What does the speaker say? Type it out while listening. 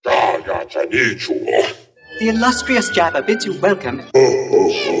The illustrious Jabba bids you welcome.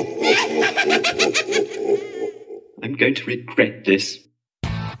 I'm going to regret this.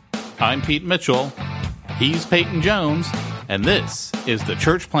 I'm Pete Mitchell. He's Peyton Jones. And this is the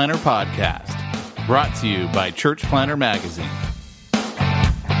Church Planter Podcast, brought to you by Church Planter Magazine.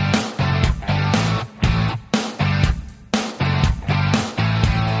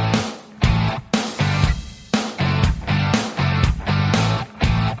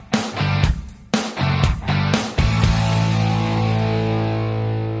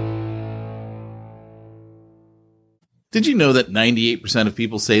 Did you know that 98% of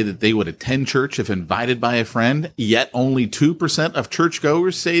people say that they would attend church if invited by a friend, yet only 2% of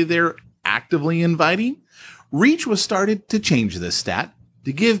churchgoers say they're actively inviting? Reach was started to change this stat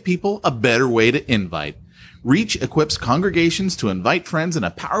to give people a better way to invite. Reach equips congregations to invite friends in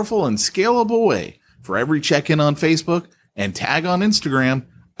a powerful and scalable way. For every check-in on Facebook and tag on Instagram,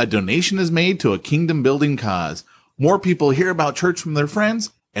 a donation is made to a kingdom-building cause. More people hear about church from their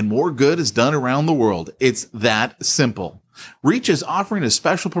friends, and more good is done around the world. It's that simple. Reach is offering a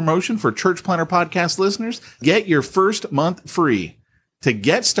special promotion for Church Planter Podcast listeners. Get your first month free. To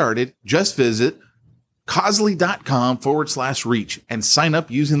get started, just visit Causley.com/reach and sign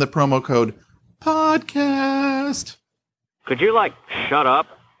up using the promo code podcast. Could you, shut up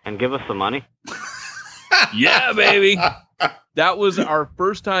and give us some money? Yeah, baby. That was our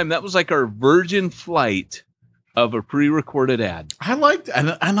first time. That was like our virgin flight of a pre-recorded ad. I liked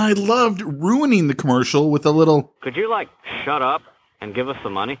and I loved ruining the commercial with a little. Could you shut up and give us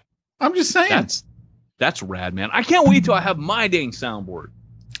some money? I'm just saying. That's rad, man. I can't wait till I have my dang soundboard.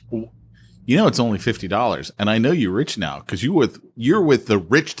 You know it's only $50, and I know you're rich now because you're with the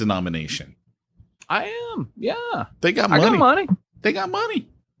rich denomination. I am. Yeah. They got money. I got money. They got money.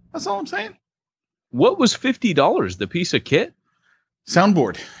 That's all I'm saying. What was $50? The piece of kit?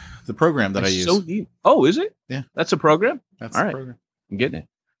 Soundboard. The program that I use. So neat. Oh, is it? Yeah. That's a program? That's all the right. program. I'm getting it.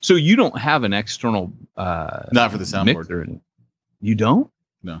 So you don't have an external not for the soundboard or anything. You don't?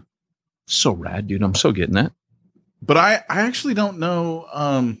 No. So rad, dude. I'm so getting that. But I actually don't know.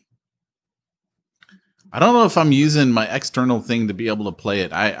 I don't know if I'm using my external thing to be able to play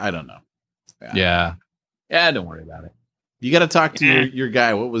it. I don't know. Yeah. Don't worry about it. You got to talk to your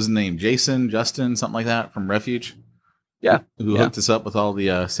guy. What was his name? Justin, something like that from Refuge. Yeah. Who hooked us up with all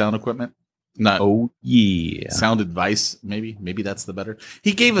the sound equipment. Not sound advice. Maybe that's the better.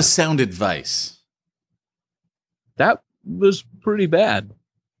 He gave us sound advice. That was pretty bad.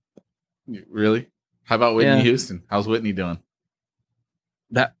 Really? How about Whitney Houston? How's Whitney doing?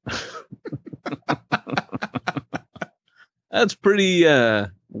 That's pretty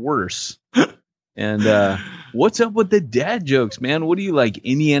worse. And what's up with the dad jokes, man? What do you like,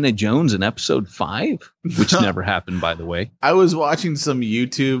 Indiana Jones in episode 5? Which never happened, by the way. I was watching some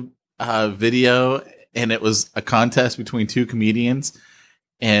YouTube video, and it was a contest between two comedians,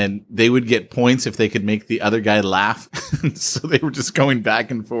 and they would get points if they could make the other guy laugh. So they were just going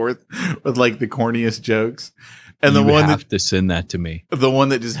back and forth with the corniest jokes. And you have to send that to me. The one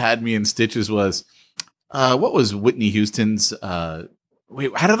that just had me in stitches was, what was Whitney Houston's?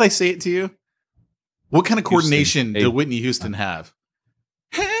 Wait, how did I say it to you? What kind of coordination did Whitney Houston have?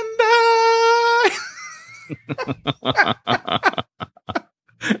 And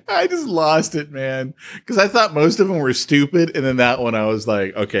I just lost it, man. Because I thought most of them were stupid. And then that one, I was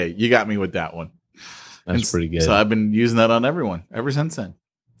like, okay, you got me with that one. That's pretty good. So I've been using that on everyone ever since then.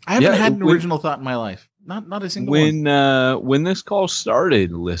 I haven't had an original thought in my life. Not a single one. When this call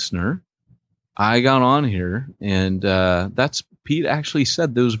started, listener, I got on here, and that's Pete actually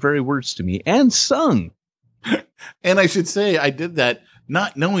said those very words to me and sung. And I should say I did that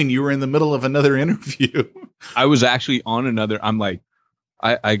not knowing you were in the middle of another interview. I was actually on another. I'm like,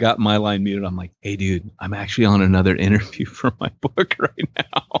 I got my line muted. I'm like, hey, dude, I'm actually on another interview for my book right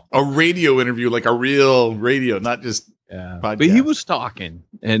now. A radio interview, like a real radio, not just podcast. But he was talking,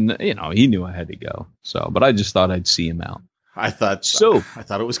 and he knew I had to go. So, but I just thought I'd see him out. I thought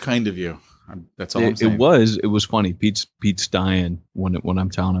it was kind of you. That's all I'm saying. It was funny. Pete's dying when I'm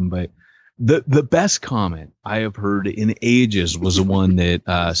telling him, but the best comment I have heard in ages was the one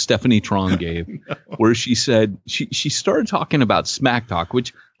that Stephanie Tron gave, where she said she started talking about Smack Talk,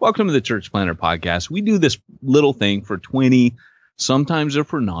 which, welcome to the Church Planter Podcast. We do this little thing for 20, sometimes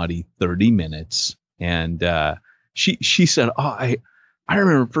if we're naughty, 30 minutes. And she said, I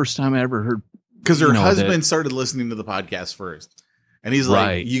remember the first time I ever heard, because her husband started listening to the podcast first. And he's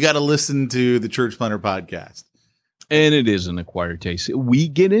like, you got to listen to the Church Planter Podcast. And it is an acquired taste. We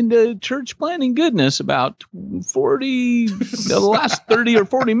get into church planning goodness about the last 30 or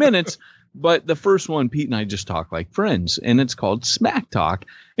 40 minutes. But the first one, Pete and I just talk like friends, and it's called Smack Talk.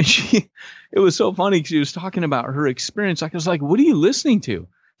 And it was so funny because she was talking about her experience. I was like, what are you listening to?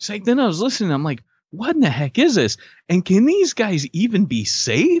 She's like, then I was listening. I'm like, what in the heck is this? And can these guys even be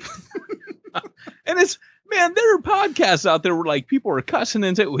saved? And it's, man, there are podcasts out there where like people are cussing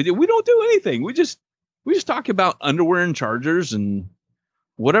and say, we don't do anything. We just talk about underwear and chargers and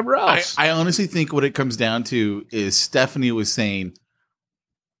whatever else. I honestly think what it comes down to is Stephanie was saying,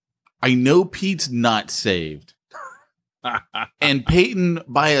 I know Pete's not saved. And Peyton,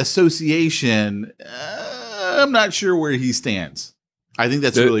 by association, I'm not sure where he stands. I think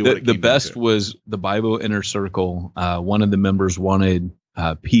that's really what it the came best down to. was the Bible Inner Circle. One of the members wanted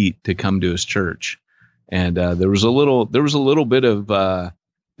Pete to come to his church. And there was a little bit of,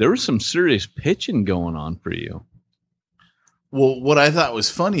 there was some serious pitching going on for you. Well, what I thought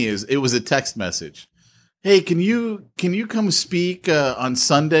was funny is it was a text message. Hey, can you come speak on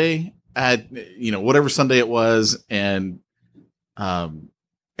Sunday at whatever Sunday it was, and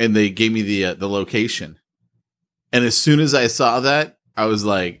they gave me the location. And as soon as I saw that, I was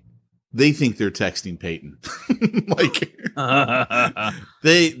like, they think they're texting Peyton. Like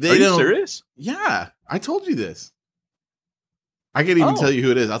they Are you don't. serious? Yeah, I told you this. I can't even tell you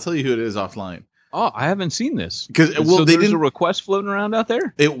who it is. I'll tell you who it is offline. Oh, I haven't seen this. Because So they there's didn't. a request floating around out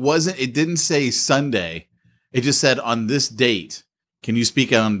there? It didn't say Sunday. It just said on this date. Can you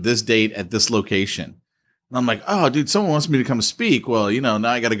speak on this date at this location? And I'm like, oh, dude, someone wants me to come speak. Well, now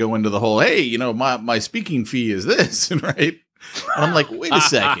I got to go into the whole, hey, my speaking fee is this, right? And I'm like, wait a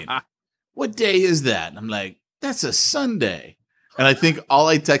second. What day is that? And I'm like, that's a Sunday. And I think all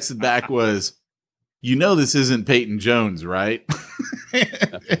I texted back was, this isn't Peyton Jones, right?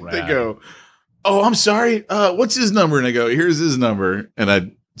 They go, oh, I'm sorry. What's his number? And I go, here's his number. And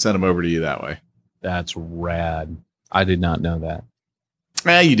I sent him over to you that way. That's rad. I did not know that.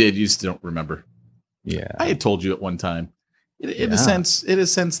 You did. You just don't remember. Yeah. I had told you at one time. It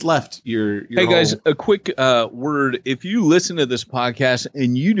has since left your Hey guys, a quick word. If you listen to this podcast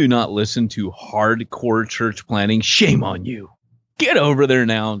and you do not listen to Hardcore Church Planning, shame on you. Get over there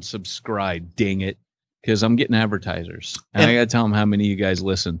now and subscribe, dang it. Because I'm getting advertisers. And I got to tell them how many of you guys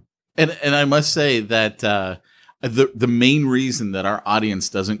listen. And I must say that the main reason that our audience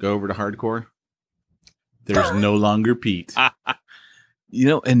doesn't go over to Hardcore, there's no longer Pete.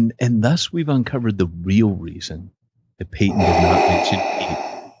 And thus we've uncovered the real reason that Peyton did not mention Pete.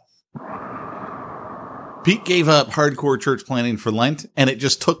 Pete gave up Hardcore Church Planning for Lent, and it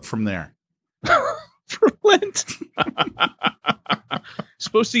just took from there. For Lent.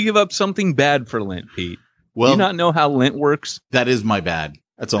 Supposed to give up something bad for Lent, Pete. Well, do you not know how Lent works? That is my bad.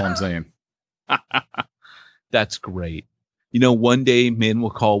 That's all I'm saying. That's great. One day men will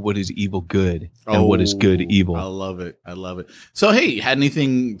call what is evil good and what is good evil. I love it. So, hey, had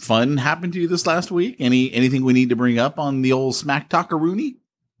anything fun happen to you this last week? Anything we need to bring up on the old Smack Talk-a-rooney?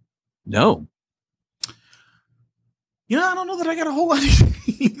 No. I don't know that I got a whole lot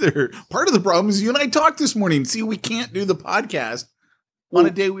either. Part of the problem is you and I talked this morning. See, we can't do the podcast on a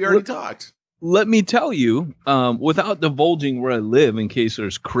day we already talked. Let me tell you, without divulging where I live in case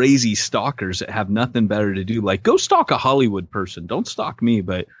there's crazy stalkers that have nothing better to do, like go stalk a Hollywood person. Don't stalk me,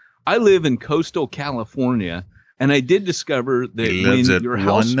 but I live in coastal California, and I did discover that when your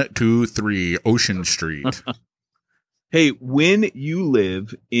house 123 Ocean Street. Hey, when you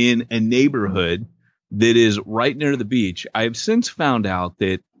live in a neighborhood that is right near the beach, I've since found out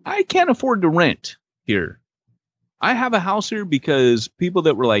that I can't afford to rent here. I have a house here because people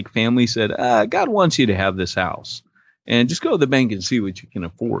that were like family said, God wants you to have this house and just go to the bank and see what you can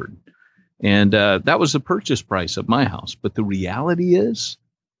afford. And that was the purchase price of my house. But the reality is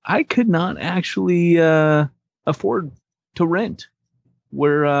I could not actually afford to rent.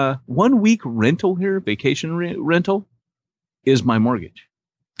 Where 1 week rental here, vacation rental, is my mortgage.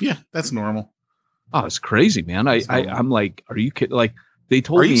 Yeah, that's normal. Oh, it's crazy, man. I'm like, are you kidding? Like they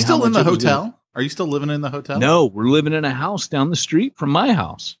told me. Are you still in the hotel? Are you still living in the hotel? No, we're living in a house down the street from my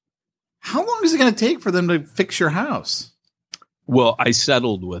house. How long is it going to take for them to fix your house? Well, I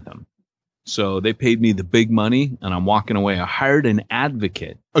settled with them. So they paid me the big money and I'm walking away. I hired an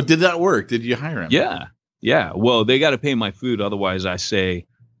advocate. Oh, did that work? Did you hire him? Yeah. Yeah. Well, they got to pay my food. Otherwise I say,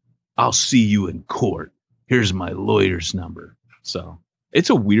 I'll see you in court. Here's my lawyer's number. So it's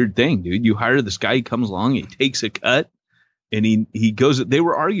a weird thing, dude. You hire this guy, he comes along, he takes a cut and he goes, they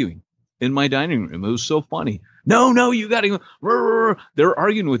were arguing in my dining room. It was so funny. No, you got to go. They're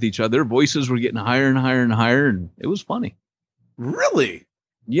arguing with each other. Their voices were getting higher and higher and higher. And it was funny. Really?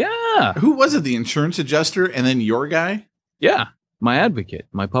 Yeah. Who was it? The insurance adjuster and then your guy? Yeah. My advocate,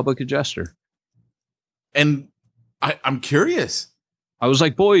 my public adjuster. And I'm curious. I was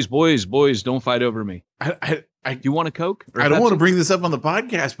like, boys, don't fight over me. I Do you want a Coke? I don't want to bring this up on the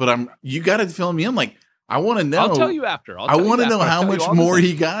podcast, but you got to fill me in. Like, I want to know. I'll tell you after. I want to know how much more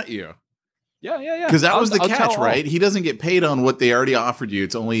he got you. Yeah. Because that was the I'll catch, tell right? He doesn't get paid on what they already offered you.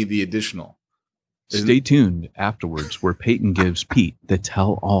 It's only the additional. Stay tuned afterwards where Peyton gives Pete the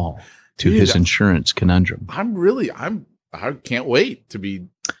tell all to Dude, his insurance conundrum. I can't wait to be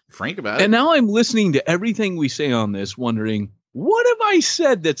frank about it. And now I'm listening to everything we say on this, wondering, what have I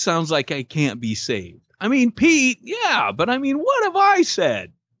said that sounds like I can't be saved? I mean, Pete, yeah, but I mean, what have I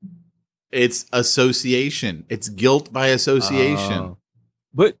said? It's association. It's guilt by association.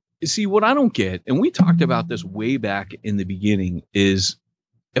 But see, what I don't get, and we talked about this way back in the beginning, is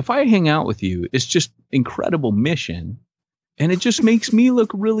if I hang out with you, it's just incredible mission. And it just makes me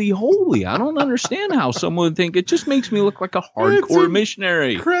look really holy. I don't understand how someone would think it just makes me look like a hardcore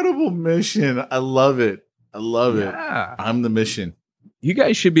missionary. Incredible mission. I love it. Yeah. I'm the mission. You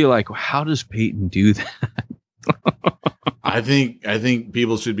guys should be like, how does Peyton do that? I think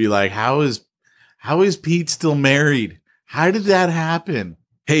people should be like, how is Pete still married? How did that happen?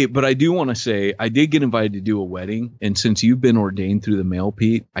 Hey, but I do want to say I did get invited to do a wedding, and since you've been ordained through the mail,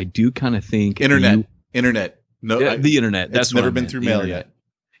 Pete, I do kind of think internet. No, the internet. That's never been through mail yet.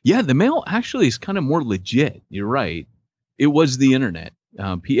 Yeah, the mail actually is kind of more legit. You're right. It was the internet.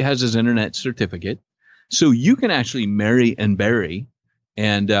 Pete has his internet certificate, so you can actually marry and bury.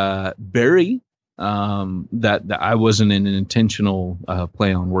 And Barry, that I wasn't an intentional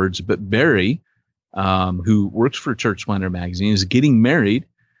play on words, but Barry, who works for Church Planter Magazine, is getting married,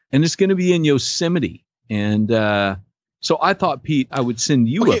 and it's going to be in Yosemite. And so I thought, Pete, I would send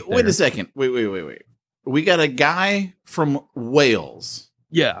you up there. Wait a second. Wait. We got a guy from Wales.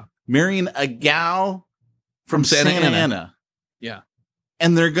 Yeah. Marrying a gal from Santa Ana. Yeah.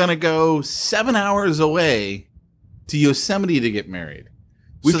 And they're going to go 7 hours away to Yosemite to get married.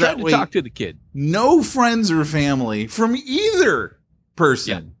 We tried to talk to the kid. No friends or family from either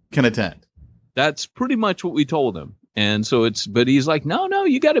person can attend. That's pretty much what we told him. And so but he's like, no,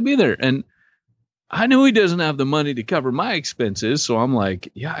 you got to be there. And I know he doesn't have the money to cover my expenses. So I'm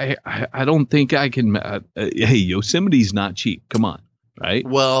like, yeah, I don't think I can. Hey, Yosemite's not cheap. Come on. Right.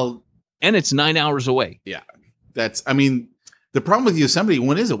 Well, and it's 9 hours away. Yeah. The problem with Yosemite,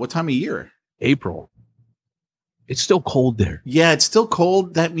 when is it? What time of year? April. It's still cold there. Yeah, it's still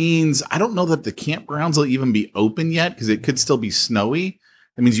cold. That means I don't know that the campgrounds will even be open yet because it could still be snowy.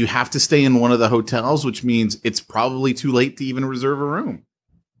 That means you have to stay in one of the hotels, which means it's probably too late to even reserve a room.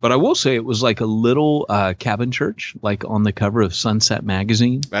 But I will say it was like a little cabin church, like on the cover of Sunset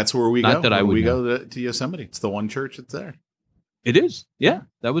Magazine. That's where we go. We go to Yosemite. It's the one church that's there. It is. Yeah,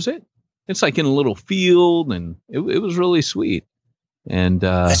 that was it. It's like in a little field, and it was really sweet. And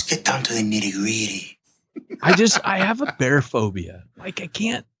let's get down to the nitty gritty. I have a bear phobia. Like I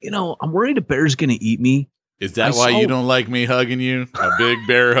can't, I'm worried a bear's going to eat me. Is that why you don't like me hugging you? A big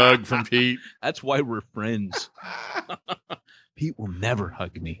bear hug from Pete. That's why we're friends. Pete will never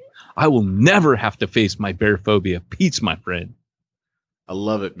hug me. I will never have to face my bear phobia. Pete's my friend. I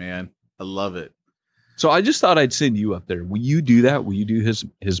love it, man. I love it. So I just thought I'd send you up there. Will you do that? Will you do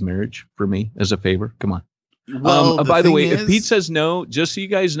his marriage for me as a favor? Come on. Well, by the way, if Pete says no, just so you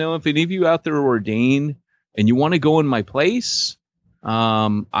guys know, if any of you out there are ordained and you want to go in my place,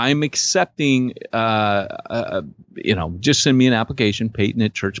 I'm accepting, just send me an application, Peyton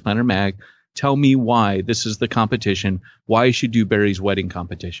at Church Planter Mag. Tell me why this is the competition, why I should do Barry's wedding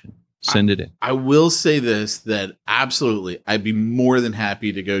competition. Send it in. I will say this, that absolutely, I'd be more than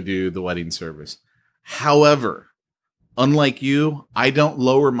happy to go do the wedding service. However, unlike you, I don't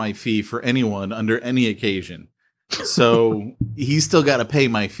lower my fee for anyone under any occasion. So he's still got to pay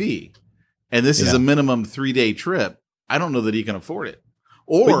my fee. And this is a minimum 3-day trip. I don't know that he can afford it.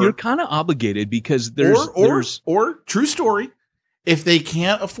 But you're kind of obligated because there's true story. If they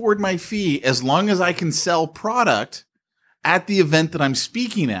can't afford my fee, as long as I can sell product at the event that I'm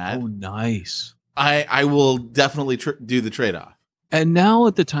speaking at. Oh, nice. I will definitely do the trade-off. And now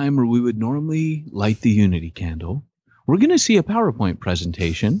at the time where we would normally light the Unity candle, we're going to see a PowerPoint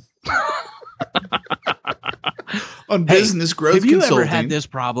presentation. On business growth consulting. Have you ever consulting. had this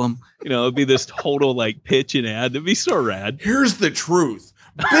problem? It'd be this total pitch and ad. It'd be so rad. Here's the truth.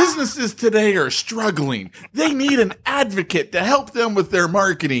 Businesses today are struggling. They need an advocate to help them with their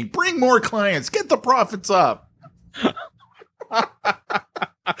marketing. Bring more clients. Get the profits up.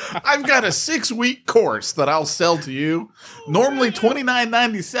 I've got a 6-week course that I'll sell to you. Normally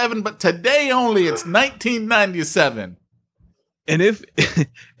 $29.97, but today only it's $19.97. And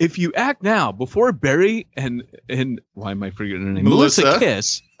if you act now before Barry and why am I forgetting her name? Melissa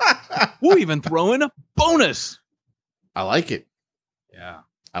Kiss, we'll even throw in a bonus. I like it. Yeah.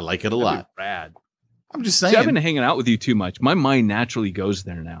 I like it a lot. Rad. I'm just See, saying. I've been hanging out with you too much. My mind naturally goes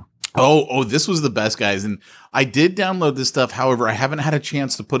there now. Oh, this was the best, guys. And I did download this stuff. However, I haven't had a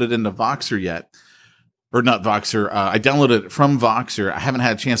chance to put it into Voxer yet. Or not Voxer. I downloaded it from Voxer. I haven't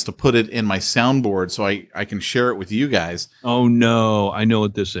had a chance to put it in my soundboard so I can share it with you guys. Oh, no. I know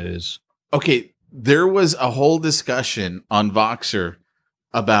what this is. Okay. There was a whole discussion on Voxer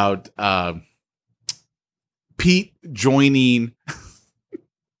about Pete joining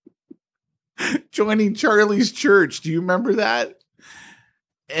Charlie's church. Do you remember that?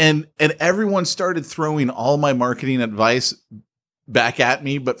 And everyone started throwing all my marketing advice back at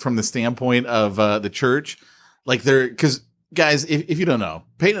me, but from the standpoint of the church. Like because guys, if you don't know,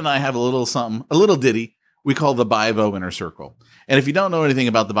 Peyton and I have a little ditty we call the Bivo Inner Circle. And if you don't know anything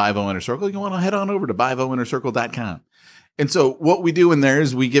about the Bivo Inner Circle, you want to head on over to bivoinnercircle.com. And so what we do in there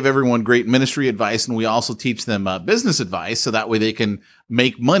is we give everyone great ministry advice, and we also teach them business advice, so that way they can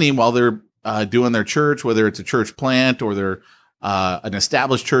make money while they're doing their church, whether it's a church plant or they're an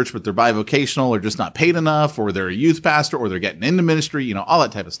established church, but they're bivocational or just not paid enough, or they're a youth pastor, or they're getting into ministry, all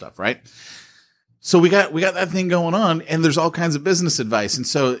that type of stuff, right? So we got that thing going on, and there's all kinds of business advice. And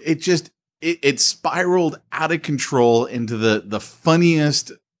so it spiraled out of control into the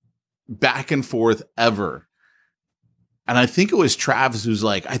funniest back and forth ever. And I think it was Travis who's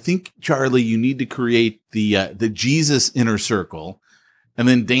like, I think, Charlie, you need to create the Jesus Inner Circle. And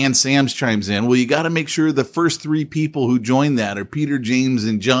then Dan Sams chimes in, well, you got to make sure the first 3 people who join that are Peter, James,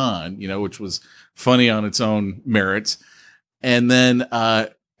 and John, which was funny on its own merits. And then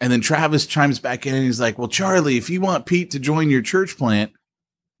Travis chimes back in and he's like, well, Charlie, if you want Pete to join your church plant,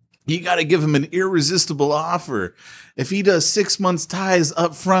 you got to give him an irresistible offer. If he does 6 months tithes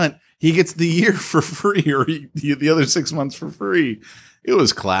up front, he gets the year for free, or the other 6 months for free. It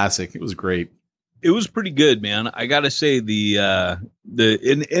was classic. It was great. It was pretty good, man. I gotta say and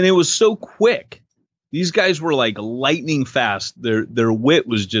it was so quick. These guys were like lightning fast. Their wit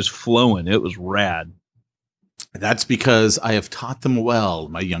was just flowing. It was rad. That's because I have taught them well,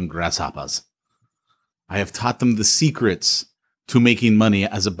 my young grasshoppers. I have taught them the secrets to making money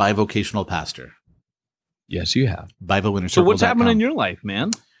as a bivocational pastor. Yes, you have. BivoInnerCircle.com. So what's happening in your life, man?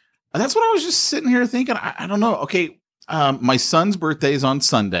 That's what I was just sitting here thinking. I don't know. Okay, my son's birthday is on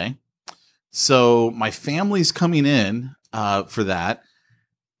Sunday. So my family's coming in for that.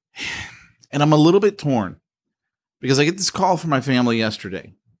 And I'm a little bit torn because I get this call from my family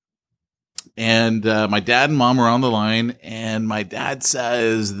yesterday. And my dad and mom are on the line. And my dad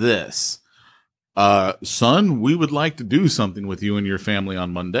says this, son, we would like to do something with you and your family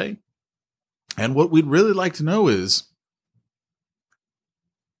on Monday. And what we'd really like to know is,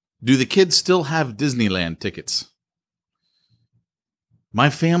 do the kids still have Disneyland tickets? My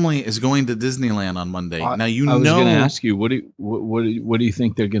family is going to Disneyland on Monday. Now I was going to ask you, what do you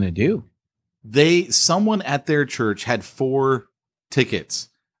think they're going to do? Someone at their church had 4 tickets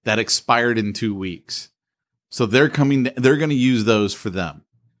that expired in 2 weeks, so they're going to use those for them.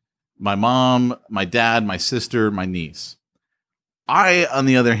 My mom, my dad, my sister, my niece. I, on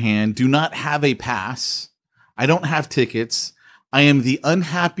the other hand, do not have a pass. I don't have tickets. I am the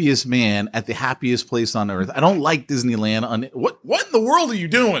unhappiest man at the happiest place on earth. I don't like Disneyland. What in the world are you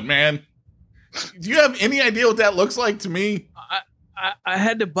doing, man? Do you have any idea what that looks like to me? I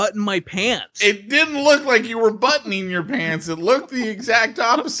had to button my pants. It didn't look like you were buttoning your pants. It looked the exact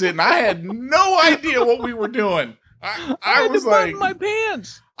opposite, and I had no idea what we were doing. I was like, my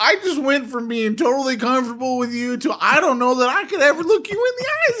pants. I just went from being totally comfortable with you to I don't know that I could ever look you in the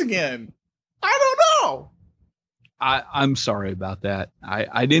eyes again. I don't know. I'm sorry about that.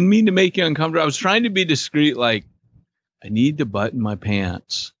 I didn't mean to make you uncomfortable. I was trying to be discreet, like, I need to button my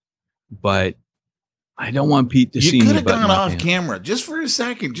pants, but I don't want Pete to see me. You could have gone off camera just for a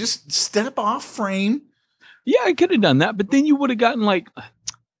second. Just step off frame. Yeah, I could have done that, but then you would have gotten like,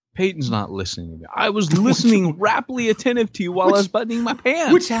 Peyton's not listening to me. I was listening, raptly attentive to you while I was buttoning my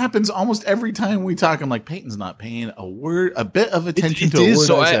pants. Which happens almost every time we talk. I'm like, Peyton's not paying a bit of attention to a word.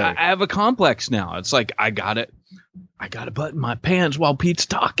 So I have a complex now. It's like, I got to button my pants while Pete's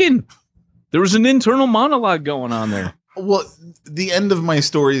talking. There was an internal monologue going on there. Well, the end of my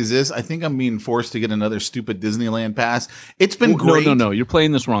story is this. I think I'm being forced to get another stupid Disneyland pass. It's been great. No. You're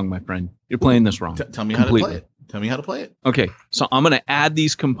playing this wrong, my friend. You're playing this wrong. Tell me how to play it. Tell me how to play it. Okay, so I'm going to add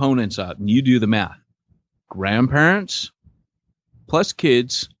these components up, and you do the math. Grandparents plus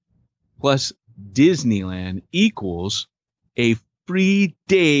kids plus Disneyland equals a free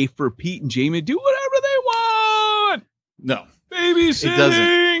day for Pete and Jamie to do whatever they want. No.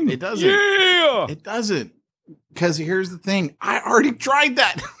 Babysitting. It doesn't. Yeah. It doesn't. Because here's the thing. I already tried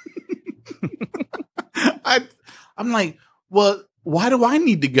that. I'm like, well, Why do I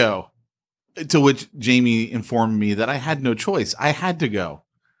need to go? To which Jamie informed me that I had no choice. I had to go.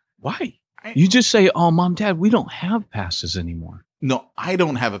 Why? You just say, "Oh, Mom, Dad, we don't have passes anymore." No, I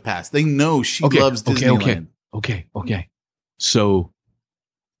don't have a pass. They know she loves Disneyland. Okay. So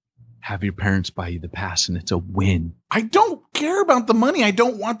have your parents buy you the pass, and it's a win. I don't care about the money. I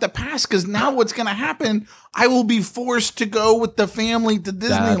don't want the pass because now what's going to happen? I will be forced to go with the family to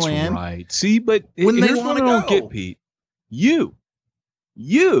Disneyland. That's right. See, but when they here's what want I to don't go. get, Pete. You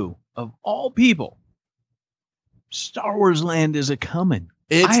of all people, Star Wars Land is a coming.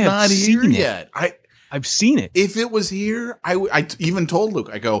 It's I have not here seen it. yet. I've seen it. If it was here, I even told Luke,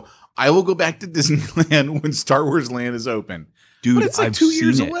 I go, I will go back to Disneyland when Star Wars Land is open. Dude, But it's like I've 2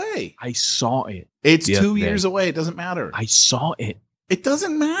 years seen it. away. I saw it. It's the 2 other years day. away. It doesn't matter. I saw it. It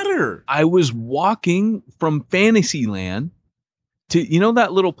doesn't matter. I was walking from Fantasyland to, you know,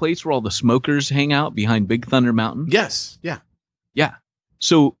 that little place where all the smokers hang out behind Big Thunder Mountain? Yes. Yeah. Yeah.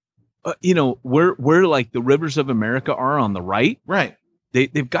 So, you know, where like the Rivers of America are on the right, Right.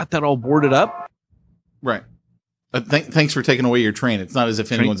 they've got that all boarded up. Right. Thanks for taking away your train. It's not as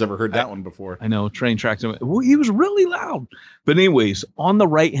if anyone's ever heard that one before. I know, train tracks. Well, he was really loud. But anyways, on the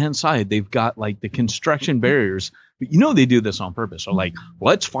right-hand side, they've got like the construction barriers. But you know they do this on purpose. So like,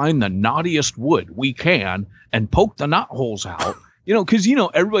 let's find the knottiest wood we can and poke the knot holes out. You know, because, you know,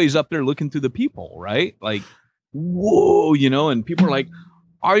 everybody's up there looking through the peephole, right? Like, whoa, you know, and people are like,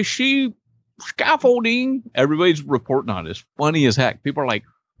 I see scaffolding. Everybody's reporting on it. It's funny as heck. People are like,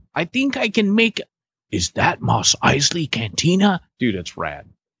 I think I can make. Is that Mos Eisley Cantina? Dude, it's rad.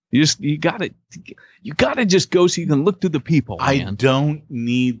 You gotta just go so you can look through the people. I Man. don't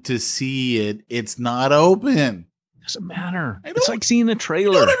need to see it. It's not open. Doesn't matter. I It's don't- like seeing a You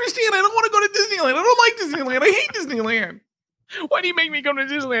trailer. don't understand. I don't want to go to Disneyland. I don't like Disneyland. I hate Disneyland. Why do you make me go to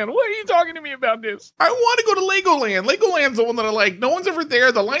Disneyland? What are you talking to me about this? I want to go to Legoland. Legoland's the one that I like. No one's ever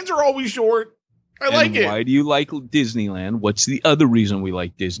there. The lines are always short. I like it. Why do you like Disneyland? What's the other reason we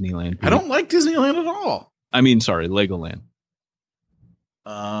like Disneyland? I don't like Disneyland at all. I mean, sorry, Legoland.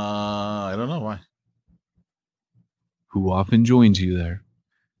 I don't know why. Who often joins you there?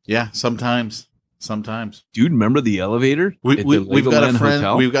 Yeah, sometimes. Dude, remember the elevator? We've at the got a Legoland friend.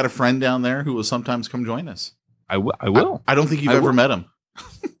 Hotel? We've got a friend down there who will sometimes come join us. I will. I don't think you've I ever will. met him.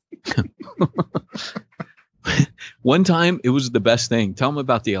 One time, it was the best thing. Tell them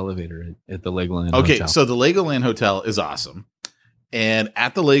about the elevator at the Legoland Okay, Hotel. so the Legoland Hotel is awesome. And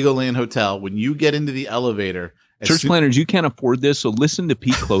at the Legoland Hotel, when you get into the elevator, as Church soon- planners, you can't afford this, so listen to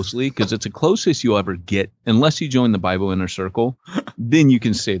Pete closely because it's the closest you'll ever get, unless you join the Bible Inner Circle. Then you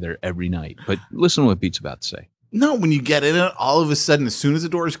can stay there every night. But listen to what Pete's about to say. No, when you get in it, all of a sudden, as soon as the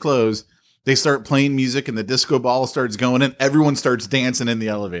doors close, they start playing music and the disco ball starts going and everyone starts dancing in the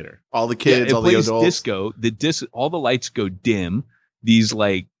elevator. All the kids, it all the plays adults. disco. All the lights go dim. These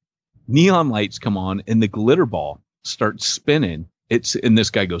like neon lights come on, and the glitter ball starts spinning. And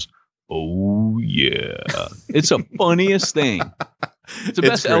this guy goes, "Oh yeah!" It's the funniest thing. It's the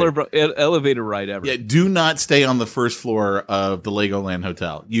best great. elevator ride ever. Yeah, do not stay on the first floor of the Legoland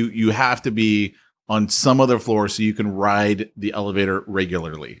Hotel. You have to be on some other floor so you can ride the elevator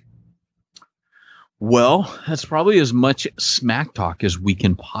regularly. Well, that's probably as much smack talk as we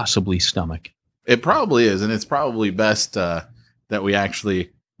can possibly stomach. It probably is, and it's probably best that we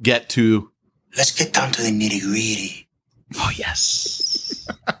actually get to. Let's get down to the nitty-gritty. Oh yes,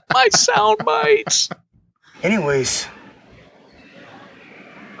 my sound bites. Anyways,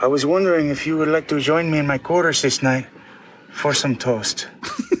 I was wondering if you would like to join me in my quarters this night for some toast.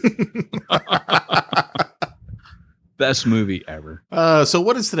 Best movie ever. So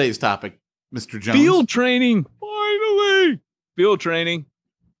what is today's topic, Mr. Jones? Field training. Finally, field training.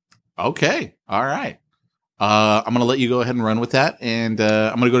 Okay. All right. I'm going to let you go ahead and run with that. And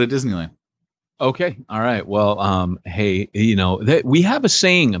I'm going to go to Disneyland. Okay. All right. Well, hey, you know, we have a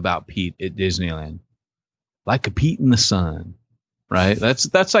saying about Pete at Disneyland, like a Pete in the sun, right?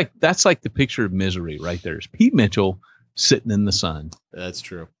 That's like the picture of misery right there. It's Pete Mitchell sitting in the sun. That's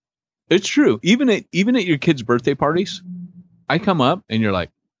true. It's true. Even at your kids' birthday parties, I come up and you're like,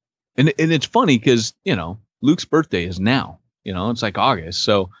 and it's funny because, you know, Luke's birthday is now, you know, it's like August.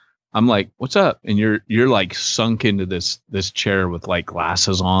 So I'm like, what's up? And you're like sunk into this chair with like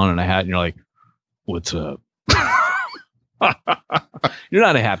glasses on and a hat. And you're like, what's up? You're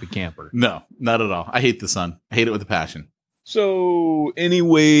not a happy camper. No, not at all. I hate the sun. I hate it with a passion. So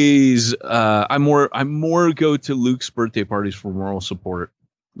anyways, I more go to Luke's birthday parties for moral support.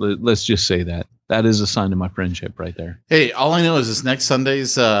 Let's just say that is a sign of my friendship right there. Hey, all I know is this next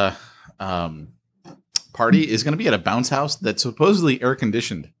Sunday's party is going to be at a bounce house that's supposedly air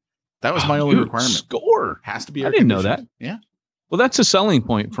conditioned. That was my only Dude, requirement. Score. Has to be air I didn't know conditioned. Yeah. Well, that's a selling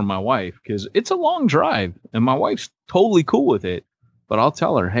point for my wife because it's a long drive and my wife's totally cool with it. But I'll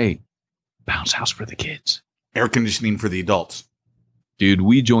tell her, hey, bounce house for the kids. Air conditioning for the adults. Dude,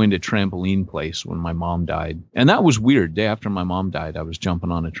 we joined a trampoline place when my mom died. And that was weird. Day after my mom died, I was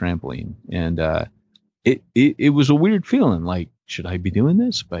jumping on a trampoline. And it was a weird feeling like, should I be doing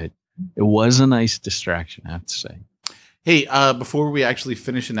this? But it was a nice distraction, I have to say. Hey, before we actually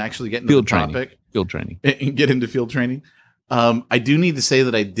finish and actually get into Field the training. topic Field training. and get into field training, I do need to say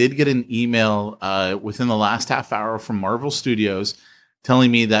that I did get an email within the last half hour from Marvel Studios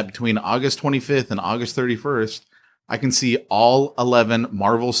telling me that between August 25th and August 31st, I can see all 11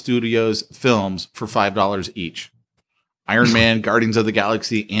 Marvel Studios films for $5 each. Iron Man, Guardians of the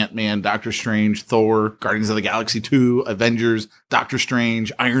Galaxy, Ant-Man, Doctor Strange, Thor, Guardians of the Galaxy 2, Avengers, Doctor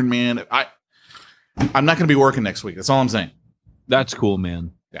Strange, Iron Man. I'm not going to be working next week. That's all I'm saying. That's cool,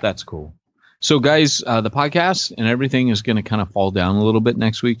 man. Yeah. That's cool. So, guys, the podcast and everything is going to kind of fall down a little bit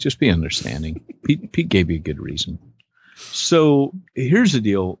next week. Just be understanding. Pete gave you a good reason. So, here's the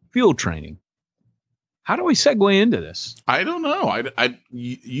deal. Field training. How do we segue into this? I don't know.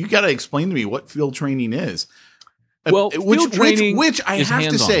 You got to explain to me what field training is. Well, field training which I is have to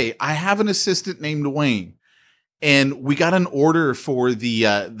hands-on. say, I have an assistant named Wayne, and we got an order for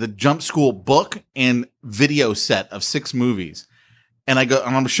the Jump School book and video set of 6 movies. And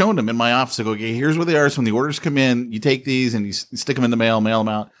I'm showing them in my office. I go, okay, here's what they are. So when the orders come in, you take these and you stick them in the mail them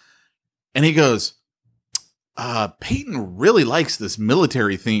out. And he goes, Peyton really likes this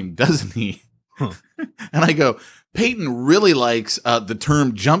military theme, doesn't he? Huh. And I go, Peyton really likes the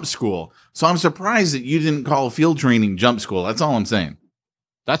term jump school. So I'm surprised that you didn't call field training jump school. That's all I'm saying.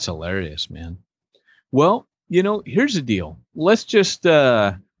 That's hilarious, man. Well, here's the deal. Let's just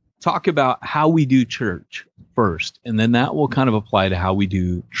talk about how we do church first, and then that will kind of apply to how we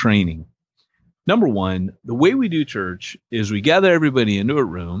do training. Number one, the way we do church is we gather everybody into a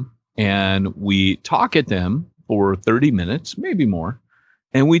room and we talk at them for 30 minutes, maybe more.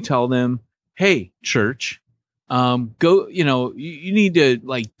 And we tell them, hey, church, go, you need to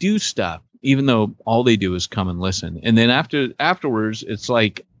do stuff, even though all they do is come and listen. And then afterwards, it's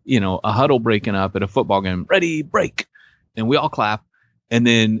like, a huddle breaking up at a football game, ready, break. And we all clap. And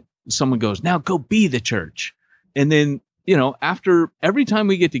then someone goes, now go be the church. And then, after every time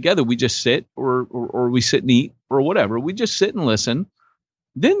we get together, we just sit or we sit and eat or whatever. We just sit and listen.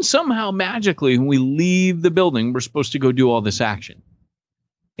 Then somehow magically, when we leave the building, we're supposed to go do all this action.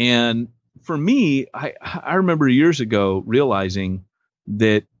 And for me, I remember years ago realizing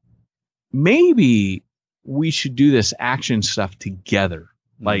that maybe we should do this action stuff together.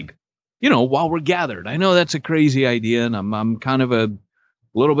 While we're gathered. I know that's a crazy idea, and I'm kind of a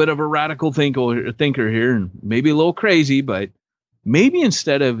little bit of a radical thinker here, and maybe a little crazy, but maybe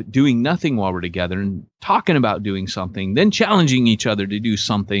instead of doing nothing while we're together and talking about doing something, then challenging each other to do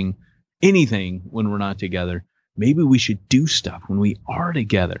something, anything when we're not together, maybe we should do stuff when we are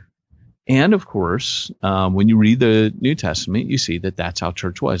together. And of course, when you read the New Testament, you see that that's how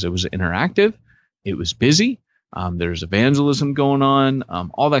church was. It was interactive. It was busy. There's evangelism going on,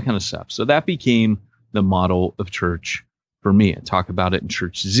 all that kind of stuff. So that became the model of church for me. I talk about it in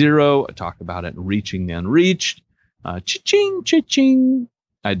Church Zero. I talk about it in Reaching the Unreached. Cha-ching, cha-ching.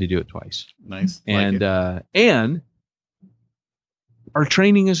 I had to do it twice. Nice. And our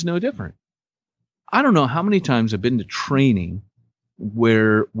training is no different. I don't know how many times I've been to training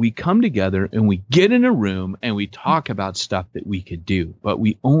where we come together and we get in a room and we talk about stuff that we could do, but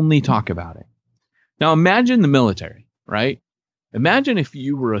we only talk about it. Now imagine the military, right? Imagine if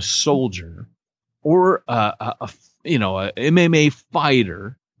you were a soldier or a MMA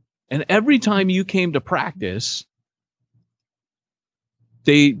fighter, and every time you came to practice,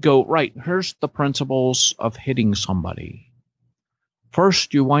 they go, right, here's the principles of hitting somebody.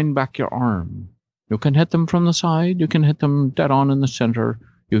 First, you wind back your arm. You can hit them from the side. You can hit them dead on in the center.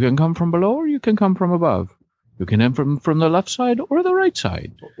 You can come from below or you can come from above. You can hit from the left side or the right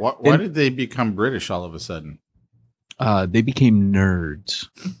side. Why did they become British all of a sudden? They became nerds.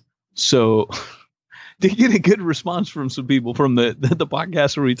 So they get a good response from some people from the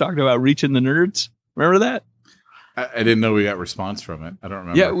podcast where we talked about reaching the nerds. Remember that? I didn't know we got response from it. I don't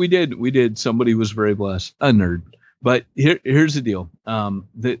remember. Yeah, we did. Somebody was very blessed. A nerd. But here's the deal.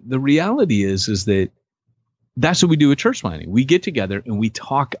 The reality is that that's what we do at church planning. We get together and we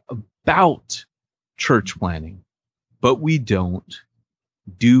talk about church planning, but we don't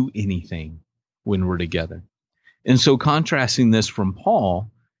do anything when we're together. And so contrasting this from Paul,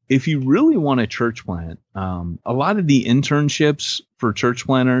 if you really want a church plant, a lot of the internships for church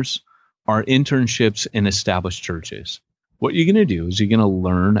planners are internships in established churches. What you're going to do is you're going to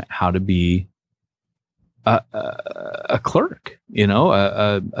learn how to be a clerk,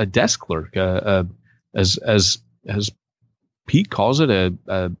 a desk clerk, as Pete calls it,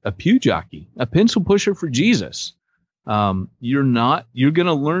 a pew jockey, a pencil pusher for Jesus. You're going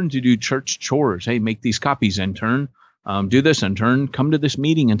to learn to do church chores. Hey, make these copies, intern. Do this, intern. Come to this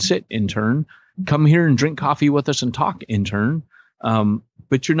meeting and sit, intern. Come here and drink coffee with us and talk, intern.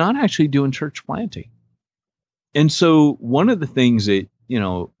 But you're not actually doing church planting. And so one of the things that,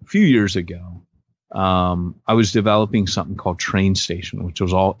 a few years ago, I was developing something called Train Station, which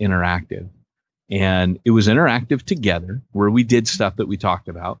was all interactive. And it was interactive together, where we did stuff that we talked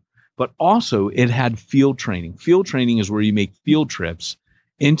about, but also it had field training. Field training is where you make field trips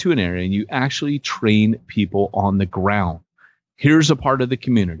into an area and you actually train people on the ground. Here's a part of the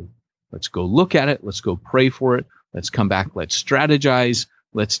community. Let's go look at it. Let's go pray for it. Let's come back. Let's strategize.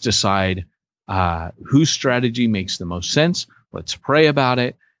 Let's decide whose strategy makes the most sense. Let's pray about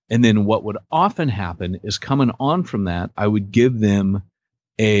it. And then what would often happen is, coming on from that, I would give them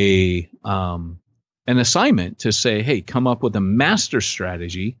an assignment to say, hey, come up with a master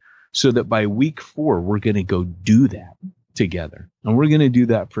strategy so that by week 4, we're going to go do that together. And we're going to do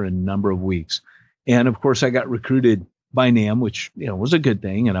that for a number of weeks. And of course, I got recruited by NAM, which, was a good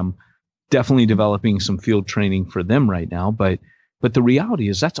thing. And I'm definitely developing some field training for them right now. But the reality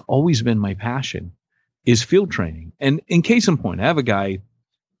is that's always been my passion, is field training. And in case in point, I have a guy,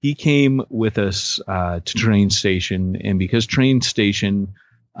 he came with us to Train Station. And because Train Station,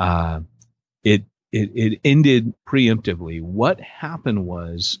 it ended preemptively. What happened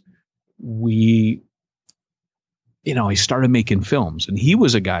was I started making films, and he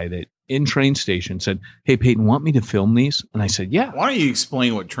was a guy that in Train Station said, hey, Peyton, want me to film these? And I said, yeah. Why don't you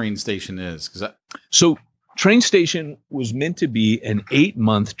explain what Train Station is? So Train Station was meant to be an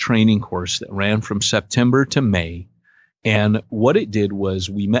 8-month training course that ran from September to May. And what it did was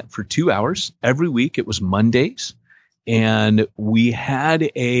we met for 2 hours every week. It was Mondays. And we had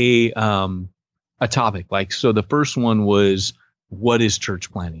a topic. So the first one was, what is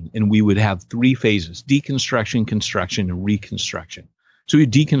church planting? And we would have 3 phases: deconstruction, construction, and reconstruction. So we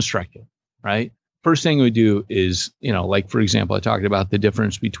deconstruct it, right? First thing we do is, for example, I talked about the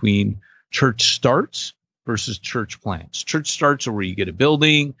difference between church starts versus church plants. Church starts are where you get a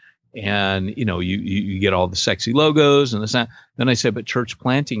building and, you get all the sexy logos and this, that. Then I said, but church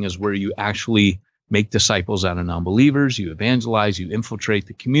planting is where you actually make disciples out of non-believers. You evangelize, you infiltrate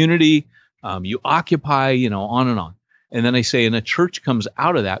the community, you occupy, on and on. And then I say, and a church comes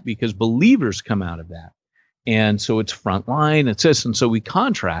out of that because believers come out of that. And so it's frontline, it's this. And so we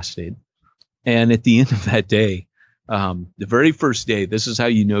contrasted. And at the end of that day, the very first day, this is how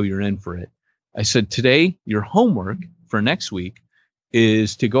you know you're in for it. I said, today, your homework for next week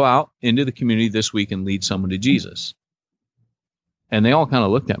is to go out into the community this week and lead someone to Jesus. And they all kind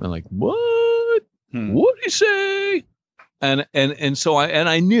of looked at me like, what? What do you say? And so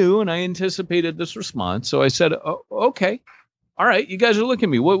I knew, and I anticipated this response. So I said, oh, okay, all right, you guys are looking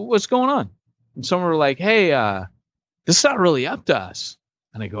at me. What's going on? And some were like, hey, this is not really up to us.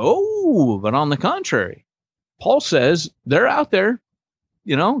 And I go, oh, but on the contrary, Paul says they're out there,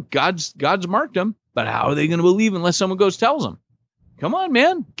 God's marked them, but how are they going to believe unless someone goes tells them? Come on,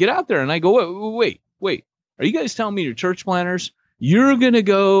 man, get out there. And I go, wait, are you guys telling me you're church planners? You're going to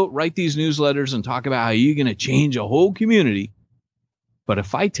go write these newsletters and talk about how you're going to change a whole community. But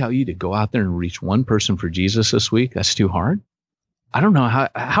if I tell you to go out there and reach one person for Jesus this week, that's too hard. I don't know how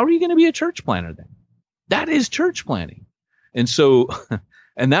are you going to be a church planner then? That is church planning. And so,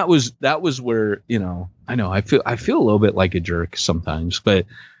 and that was where, I know I feel a little bit like a jerk sometimes, but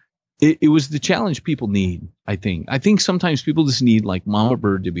it was the challenge people need. I think sometimes people just need, like Mama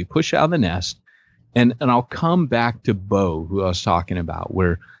Bird, to be pushed out of the nest. And I'll come back to Bo, who I was talking about,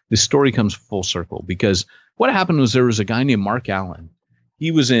 where the story comes full circle. Because what happened was there was a guy named Mark Allen.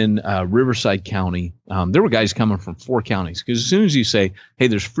 He was in Riverside County. There were guys coming from 4 counties. Because as soon as you say, hey,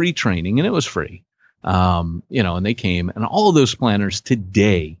 there's free training, and it was free, and they came. And all of those planners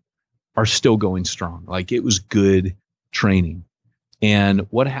today are still going strong. Like, it was good training. And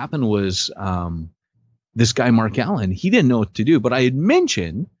what happened was this guy, Mark Allen, he didn't know what to do. But I had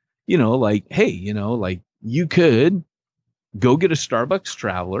mentioned, hey, you could go get a Starbucks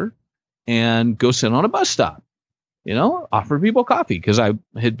Traveler and go sit on a bus stop, offer people coffee. Because I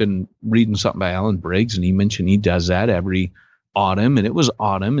had been reading something by Alan Briggs, and he mentioned he does that every autumn, and it was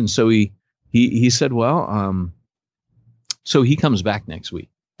autumn. And so he said, well, so he comes back next week.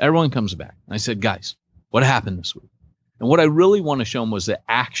 Everyone comes back. And I said, guys, what happened this week? And what I really want to show them was that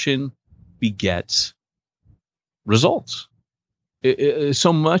action begets results.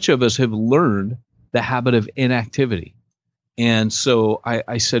 So much of us have learned the habit of inactivity. And so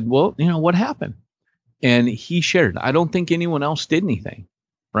I said, well, what happened? And he shared, I don't think anyone else did anything,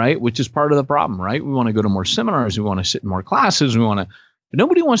 right? Which is part of the problem, right? We want to go to more seminars. We want to sit in more classes. But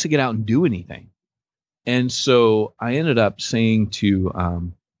nobody wants to get out and do anything. And so I ended up saying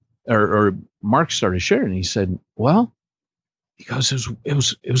to, or Mark started sharing. He said, well, he goes, it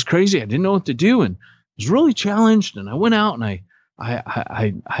was crazy. I didn't know what to do. And I was really challenged. And I went out and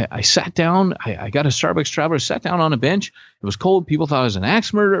I sat down. I got a Starbucks traveler, sat down on a bench. It was cold. People thought I was an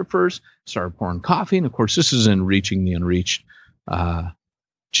axe murderer at first. Started pouring coffee. And of course, this is in Reaching the Unreached,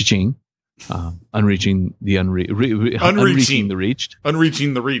 cha-ching, unreaching the unreaching the reached.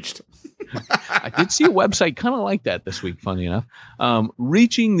 Unreaching the reached. I did see a website kind of like that this week, funny enough.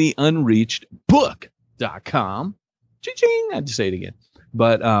 Reaching the Unreached book.com. Cha-ching. I had to say it again.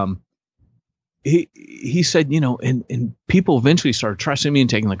 But, he said, and people eventually started trusting me and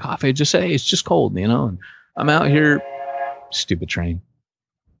taking the coffee. I just say, hey, it's just cold, and I'm out here, stupid train.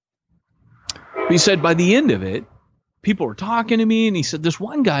 He said, by the end of it, people were talking to me, and he said, this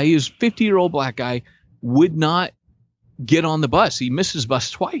one guy, he was a 50-year-old black guy, would not get on the bus. He missed his bus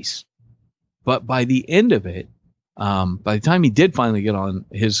twice. But by the end of it, by the time he did finally get on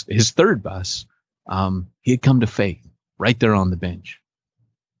his third bus, he had come to faith right there on the bench.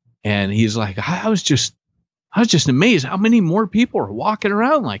 And he's like, I was just amazed how many more people are walking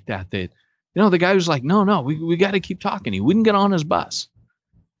around like that. The guy was like, no, we got to keep talking. He wouldn't get on his bus.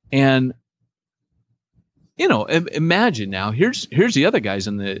 And, imagine now, here's the other guys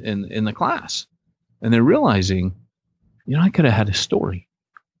in the class, and they're realizing, I could have had a story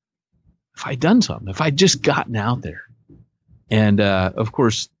if I'd done something, if I'd just gotten out there. And, of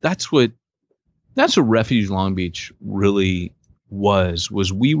course, that's what Refuge Long Beach really was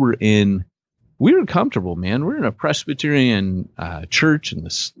we were comfortable, man. We're in a Presbyterian church in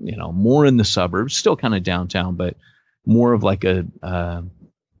this, more in the suburbs, still kind of downtown, but more of like a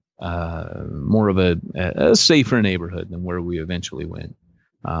safer neighborhood than where we eventually went.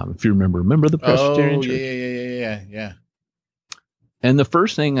 If you remember the Presbyterian church? Yeah. And the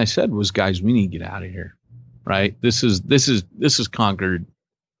first thing I said was, guys, we need to get out of here. Right? This is conquered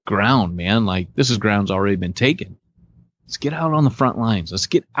ground, man. Like, this is ground's already been taken. Let's get out on the front lines. Let's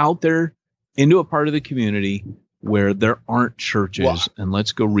get out there into a part of the community where there aren't churches, and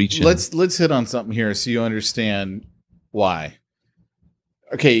let's go reach in. Let's hit on something here so you understand why.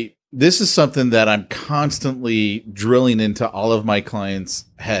 Okay, this is something that I'm constantly drilling into all of my clients'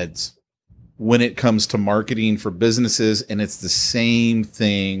 heads when it comes to marketing for businesses, and it's the same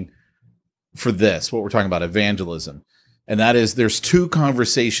thing for this, what we're talking about, evangelism. And that is, there's two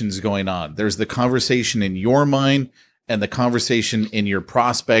conversations going on. There's the conversation in your mind and the conversation in your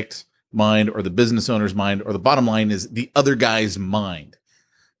prospect mind or the business owner's mind, or the bottom line is the other guy's mind.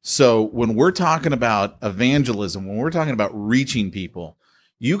 So when we're talking about evangelism, when we're talking about reaching people,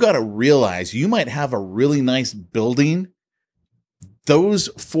 you got to realize you might have a really nice building. Those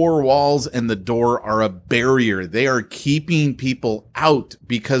four walls and the door are a barrier. They are keeping people out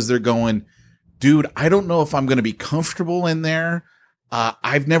because they're going, dude, I don't know if I'm going to be comfortable in there.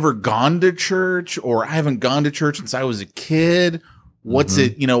 I've never gone to church, or I haven't gone to church since I was a kid. What's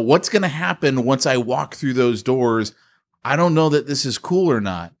what's going to happen once I walk through those doors? I don't know that this is cool or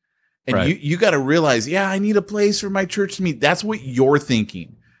not. And right. you got to realize, I need a place for my church to meet. That's what you're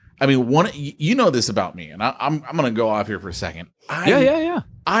thinking. I mean, you know this about me, and I'm going to go off here for a second.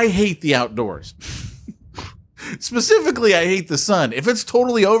 I hate the outdoors. Specifically, I hate the sun. If it's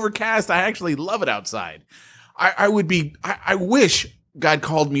totally overcast, I actually love it outside. I wish God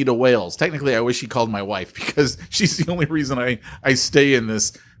called me to Wales. Technically, I wish he called my wife, because she's the only reason I stay in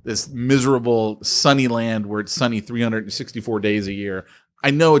this miserable sunny land where it's sunny 364 days a year. I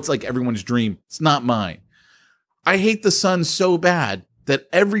know it's like everyone's dream. It's not mine. I hate the sun so bad that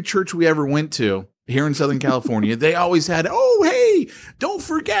every church we ever went to here in Southern California, they always had, oh, hey, don't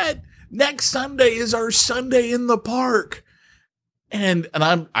forget, next Sunday is our Sunday in the park. And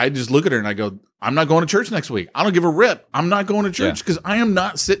I just look at her and I go, I'm not going to church next week. I don't give a rip. I'm not going to church because I am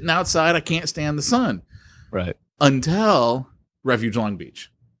not sitting outside. I can't stand the sun. Right. Until Refuge Long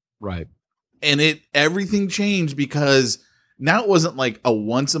Beach. Right. And everything changed, because now it wasn't like a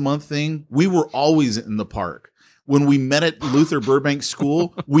once a month thing. We were always in the park. When we met at Luther Burbank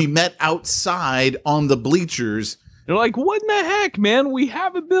School, we met outside on the bleachers. They're like, what in the heck, man? We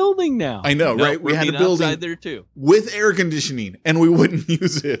have a building now. I know, right? We had a building outside there too, with air conditioning, and we wouldn't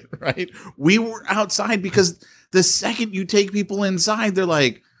use it, right? We were outside because the second you take people inside, they're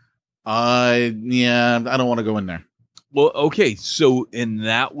like, I don't want to go in there. Well, okay. So, and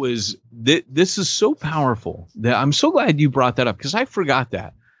that was, this is so powerful that I'm so glad you brought that up, because I forgot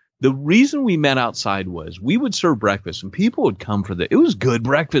that. The reason we met outside was we would serve breakfast and people would come for it was good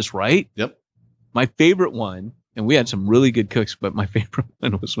breakfast, right? Yep. My favorite one, and we had some really good cooks, but my favorite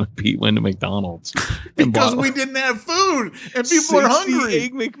one was when Pete went to McDonald's. Because we didn't have food and people are hungry.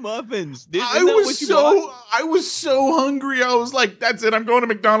 Egg McMuffins. I was so hungry. I was like, that's it. I'm going to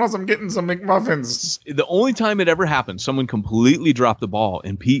McDonald's. I'm getting some McMuffins. The only time it ever happened, someone completely dropped the ball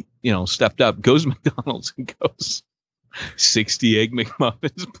and Pete, stepped up, goes to McDonald's and goes, 60 Egg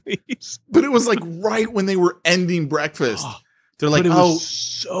McMuffins, please. But it was like right when they were ending breakfast. They're like, but it was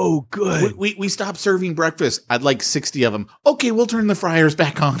so good. We stopped serving breakfast. I'd like 60 of them. Okay, we'll turn the fryers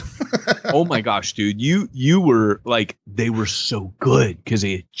back on. Oh my gosh, dude. You were like, they were so good because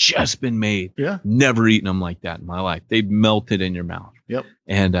they had just been made. Yeah. Never eaten them like that in my life. They melted in your mouth. Yep.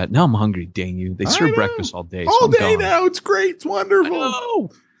 And now I'm hungry. Dang you. They serve breakfast all day. All day now. It's great. It's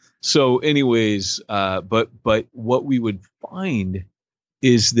wonderful. So anyways, but what we would find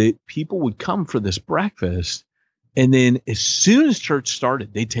is that people would come for this breakfast. And then as soon as church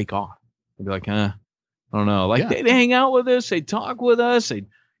started, they'd take off. They'd be like, I don't know. Like they'd hang out with us. They'd talk with us. They'd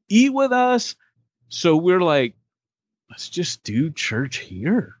eat with us. So we're like, let's just do church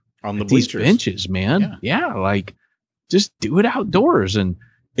here. On the these bleachers. benches, man. Yeah. Like just do it outdoors. And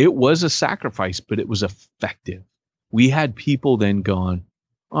it was a sacrifice, but it was effective. We had people then going,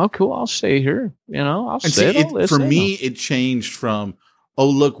 oh, cool. I'll stay here. I'll sit. For me, it changed from, oh,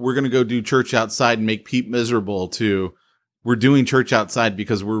 look, we're going to go do church outside and make Pete miserable to we're doing church outside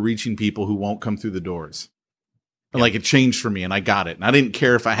because we're reaching people who won't come through the doors. And like it changed for me and I got it. And I didn't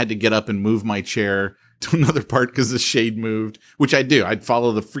care if I had to get up and move my chair to another part because the shade moved, which I do. I'd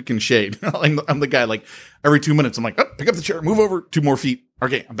follow the freaking shade. I'm the guy, like every 2 minutes, I'm like, oh, pick up the chair, move over 2 more feet.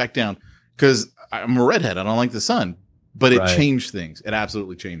 Okay, I'm back down because I'm a redhead. I don't like the sun. But it changed things. It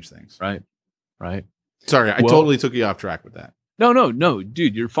absolutely changed things. Right. Sorry, I totally took you off track with that. No,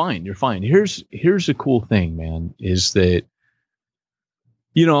 dude, you're fine. Here's a cool thing, man, is that,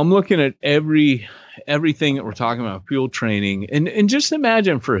 I'm looking at everything that we're talking about, field training, and just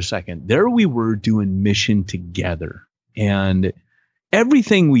imagine for a second, there we were doing mission together, and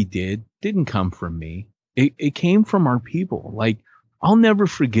everything we didn't come from me. It came from our people. Like, I'll never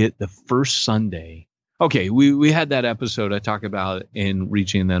forget the first Sunday. Okay, we had that episode I talk about in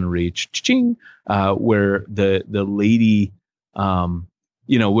Reaching the Unreached, where the lady,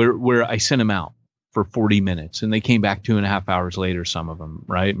 where I sent them out for 40 minutes and they came back 2.5 hours later, some of them,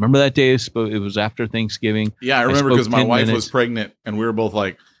 right? Remember that day? It was after Thanksgiving. Yeah, I remember because my wife was pregnant and we were both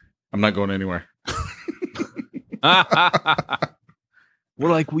like, I'm not going anywhere. We're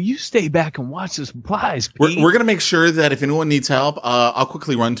like, will you stay back and watch the supplies, Pete? We're going to make sure that if anyone needs help, I'll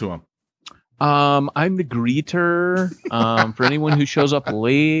quickly run to them. I'm the greeter for anyone who shows up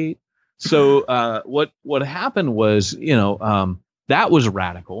late. So what happened was, that was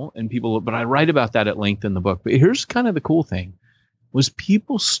radical and but I write about that at length in the book. But here's kind of the cool thing was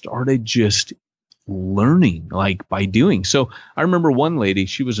people started just learning like by doing. So I remember one lady,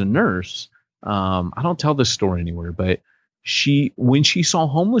 she was a nurse. I don't tell this story anywhere, but when she saw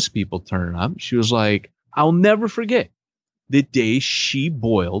homeless people turn up, she was like, I'll never forget the day she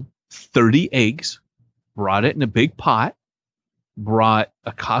boiled 30 eggs, brought it in a big pot, brought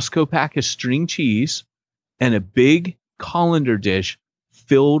a Costco pack of string cheese and a big colander dish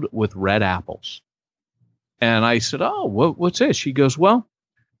filled with red apples. And I said, oh, what's this? She goes, well,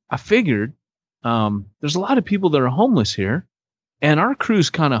 I figured there's a lot of people that are homeless here and our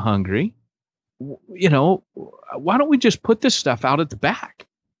crew's kind of hungry. Why don't we just put this stuff out at the back?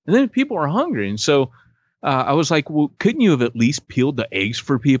 And then people are hungry. And so I was like, well, couldn't you have at least peeled the eggs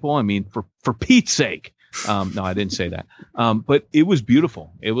for people? I mean, for Pete's sake. No, I didn't say that. But it was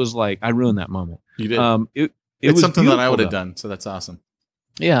beautiful. It was like, I ruined that moment. You did. It's something that I would have done. So that's awesome.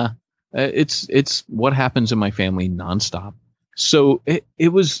 Yeah. It's what happens in my family nonstop. So it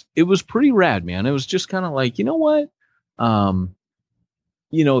was pretty rad, man. It was just kind of like, you know what?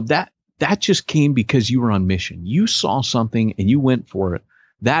 That just came because you were on mission. You saw something and you went for it.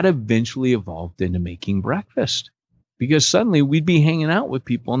 That eventually evolved into making breakfast because suddenly we'd be hanging out with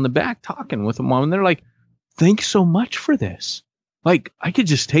people in the back, talking with them. And they're like, thanks so much for this. Like, I could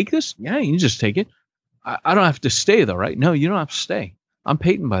just take this. Yeah, you can just take it. I don't have to stay though, right? No, you don't have to stay. I'm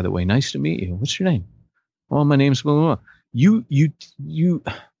Peyton, by the way. Nice to meet you. What's your name? Well, my name's blah, blah, blah. You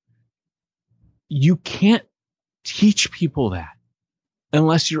can't teach people that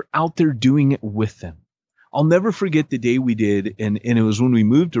unless you're out there doing it with them. I'll never forget the day we did, and it was when we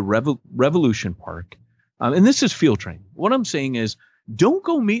moved to Revolution Park. And this is field training. What I'm saying is, don't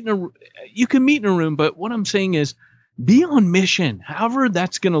go meet you can meet in a room, but what I'm saying is, be on mission. However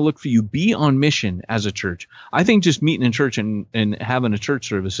that's going to look for you, be on mission as a church. I think just meeting in church and having a church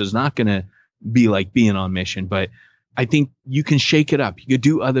service is not going to be like being on mission, but I think you can shake it up. You could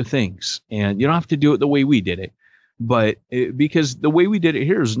do other things, and you don't have to do it the way we did it. But because the way we did it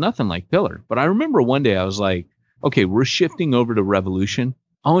here is nothing like Pillar. But I remember one day I was like, okay, we're shifting over to Revolution.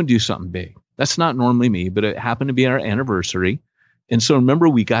 I want to do something big. That's not normally me, but it happened to be our anniversary. And so remember,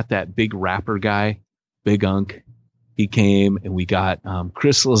 we got that big rapper guy, Big Unk. He came, and we got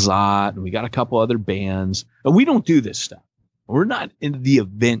Chris Lazat, and we got a couple other bands. And we don't do this stuff. We're not in the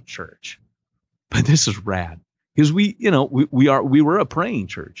event church, but this is rad. Because we were a praying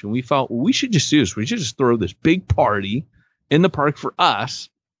church, and we felt, well, we should just do this. We should just throw this big party in the park for us.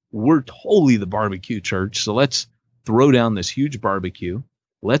 We're totally the barbecue church. So let's throw down this huge barbecue.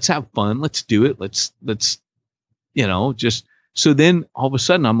 Let's have fun. Let's do it. Let's, just, so then all of a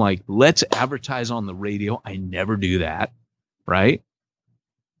sudden I'm like, let's advertise on the radio. I never do that. Right.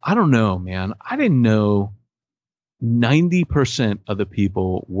 I don't know, man. I didn't know 90% of the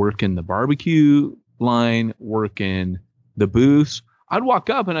people working the barbecue line, working the booths. I'd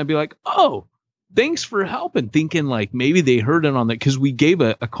walk up and I'd be like, oh, thanks for helping, thinking like maybe they heard it on that, because we gave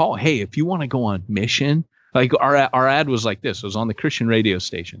a call. Hey, if you want to go on mission, like our ad was like this. It was on the Christian radio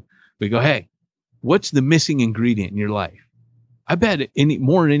station. We go, hey, what's the missing ingredient in your life? I bet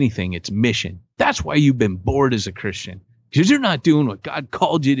more than anything, it's mission. That's why you've been bored as a Christian, because you're not doing what God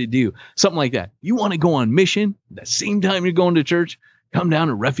called you to do. Something like that. You want to go on mission the same time you're going to church? Come down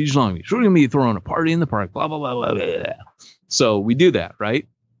to Refuge Long Beach. We're going to be throwing a party in the park, blah, blah, blah, blah, blah, blah. So we do that, right?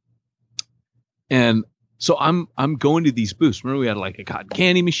 And so I'm going to these booths. Remember, we had like a cotton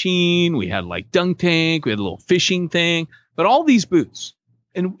candy machine. We had like dunk tank. We had a little fishing thing. But all these booths.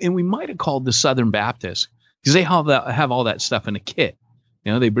 And we might have called the Southern Baptist, because they have all that stuff in a kit.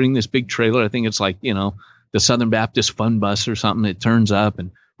 You know, they bring this big trailer. I think it's like, the Southern Baptist Fun Bus or something. It turns up,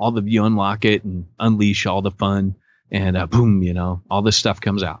 and you unlock it and unleash all the fun. And boom, all this stuff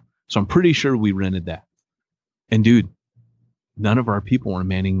comes out. So I'm pretty sure we rented that. And dude, none of our people were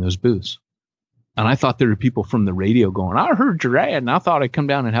manning those booths. And I thought there were people from the radio going, I heard your ad, and I thought I'd come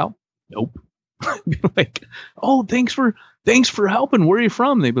down and help. Nope. I'd be like, oh, thanks for helping. Where are you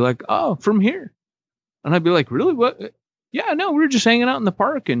from? They'd be like, oh, from here. And I'd be like, really? What? Yeah, no, we were just hanging out in the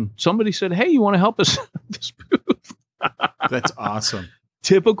park, and somebody said, hey, you want to help us at this booth? That's awesome.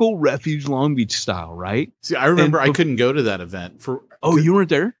 Typical Refuge Long Beach style, right? See, I remember I couldn't go to that event. You weren't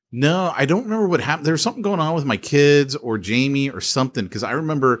there? No, I don't remember what happened. There was something going on with my kids or Jamie or something, because I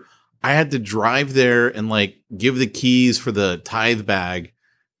remember I had to drive there and like give the keys for the tithe bag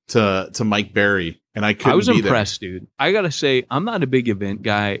to Mike Berry, and I couldn't. I was impressed, dude. I gotta say, I'm not a big event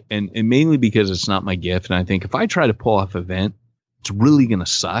guy, and mainly because it's not my gift. And I think if I try to pull off an event, it's really gonna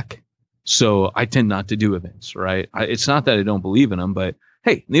suck. So I tend not to do events, right? It's not that I don't believe in them, but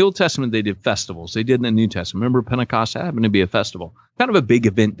hey, in the Old Testament, they did festivals. They did in the New Testament. Remember, Pentecost happened to be a festival, kind of a big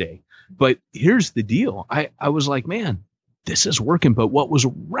event day. But here's the deal. I was like, man, this is working. But what was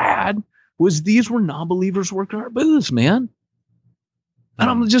rad was these were non-believers working our booths, man. And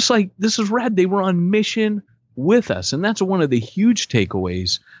I'm just like, this is rad. They were on mission with us. And that's one of the huge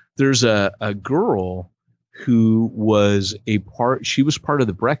takeaways. There's a girl who was she was part of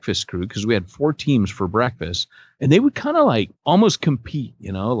the breakfast crew, because we had 4 teams for breakfast, and they would kind of like almost compete,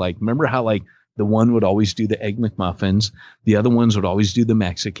 like, remember how like the one would always do the Egg McMuffins, the other ones would always do the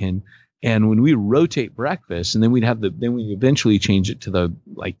Mexican. And when we rotate breakfast, and then then we eventually change it to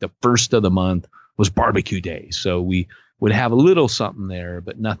the first of the month was barbecue day. So we would have a little something there,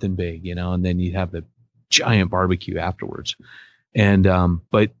 but nothing big, and then you'd have the giant barbecue afterwards. And,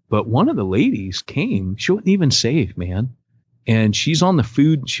 but one of the ladies came, she wasn't even saved, man. And she was on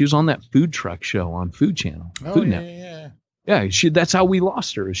that food truck show on Food Channel. Oh, Food yeah, Network. Yeah. That's how we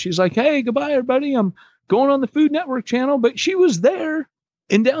lost her. She's like, hey, goodbye, everybody. I'm going on the Food Network channel. But she was there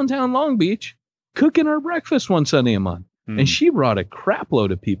in downtown Long Beach cooking our breakfast one Sunday a month. And she brought a crap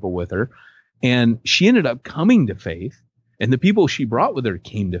load of people with her. And she ended up coming to faith. And the people she brought with her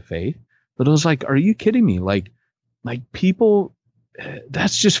came to faith. But I was like, are you kidding me? Like people,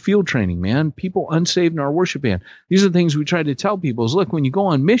 that's just field training, man. People unsaved in our worship band. These are the things we try to tell people is, look, when you go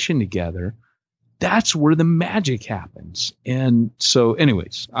on mission together, that's where the magic happens. And so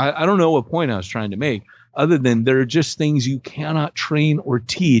anyways, I don't know what point I was trying to make, other than there are just things you cannot train or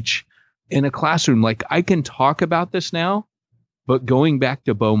teach in a classroom. Like, I can talk about this now, but going back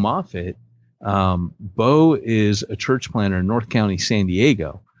to Bo Moffitt, Bo is a church planner in North County, San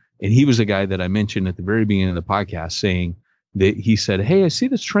Diego. And he was a guy that I mentioned at the very beginning of the podcast, saying that he said, hey, I see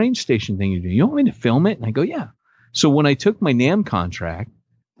this train station thing you're doing. You want me to film it? And I go, yeah. So when I took my NAM contract,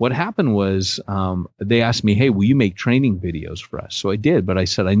 what happened was they asked me, hey, will you make training videos for us? So I did, but I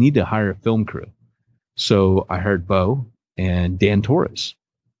said, I need to hire a film crew. So I hired Bo and Dan Torres.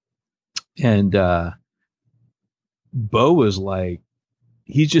 And Bo was like,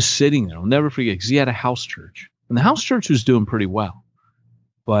 he's just sitting there. I'll never forget, because he had a house church, and the house church was doing pretty well.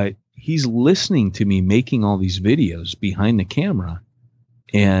 But he's listening to me making all these videos behind the camera.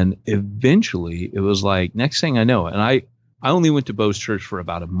 And eventually it was like, next thing I know, and I only went to Bo's church for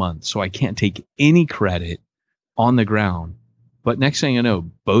about a month, so I can't take any credit on the ground. But next thing I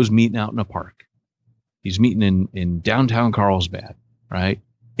know, Bo's meeting out in a park. He's meeting in downtown Carlsbad, right?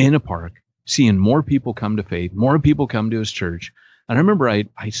 In a park, seeing more people come to faith, more people come to his church. And I remember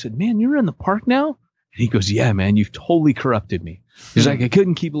I said, man, you're in the park now? And he goes, yeah, man, you've totally corrupted me. He's like, I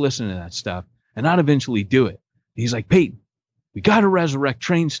couldn't keep listening to that stuff, and I'd eventually do it. He's like, Peyton, we got to resurrect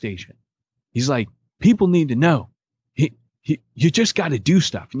Train Station. He's like, people need to know. You just got to do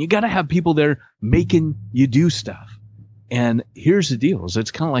stuff, and you got to have people there making you do stuff. And here's the deal: is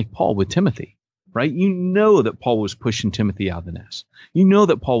it's kind of like Paul with Timothy, right? You know that Paul was pushing Timothy out of the nest. You know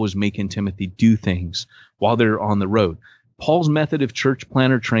that Paul was making Timothy do things while they're on the road. Paul's method of church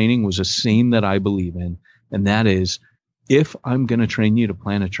planner training was the same that I believe in, and that is, if I'm going to train you to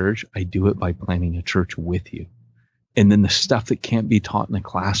plant a church, I do it by planting a church with you. And then the stuff that can't be taught in a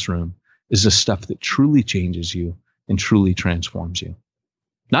classroom is the stuff that truly changes you and truly transforms you.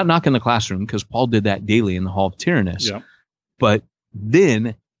 Not knocking the classroom, because Paul did that daily in the Hall of Tyrannus. Yeah. But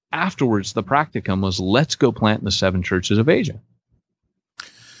then afterwards, the practicum was, let's go plant the 7 churches of Asia.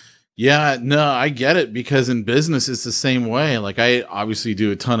 Yeah, no, I get it, because in business, it's the same way. Like, I obviously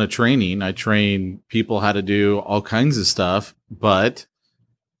do a ton of training. I train people how to do all kinds of stuff, but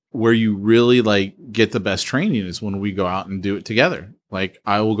where you really like get the best training is when we go out and do it together. Like,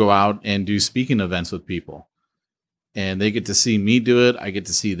 I will go out and do speaking events with people, and they get to see me do it. I get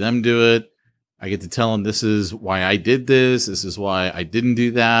to see them do it. I get to tell them, this is why I did this. This is why I didn't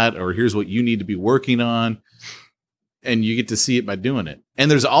do that. Or here's what you need to be working on. And you get to see it by doing it. And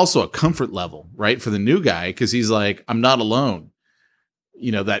there's also a comfort level, right, for the new guy, because he's like, I'm not alone.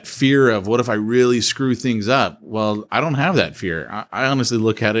 You know, that fear of, what if I really screw things up? Well, I don't have that fear. I honestly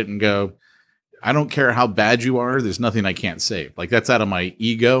look at it and go, I don't care how bad you are. There's nothing I can't save. Like, that's out of my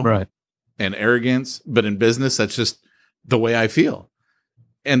ego, right, and arrogance. But in business, that's just the way I feel.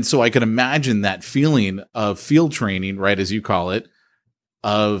 And so I can imagine that feeling of field training, right, as you call it,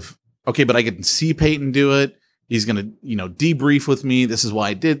 of, okay, but I can see Peyton do it. He's going to, debrief with me. This is why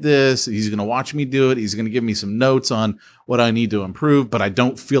I did this. He's going to watch me do it. He's going to give me some notes on what I need to improve, but I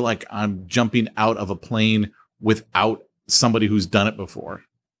don't feel like I'm jumping out of a plane without somebody who's done it before.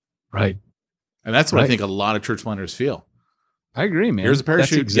 Right. And that's what I think a lot of church planners feel. I agree, man. Here's a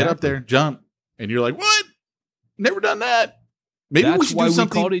parachute. Get up there, jump. And you're like, what? Never done that. Maybe that's we should why do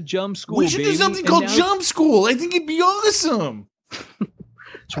something. We called it Jump School. We should do something called Jump School. I think it'd be awesome.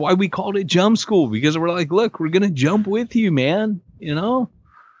 That's why we called it Jump School, because we're like, look, we're going to jump with you, man. So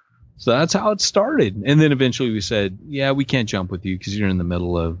that's how it started. And then eventually we said, yeah, we can't jump with you because you're in the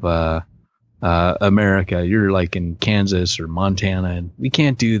middle of America. You're like in Kansas or Montana, and we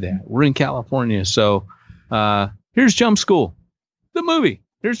can't do that. We're in California. So here's Jump School, the movie.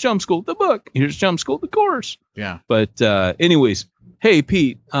 Here's Jump School, the book. Here's Jump School, the course. Yeah. But anyways, hey,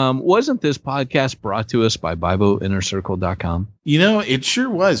 Pete, wasn't this podcast brought to us by BivoInnerCircle.com? It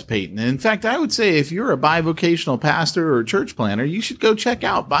sure was, Peyton. In fact, I would say if you're a bivocational pastor or church planner, you should go check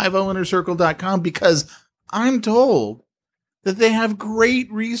out BivoInnerCircle.com, because I'm told that they have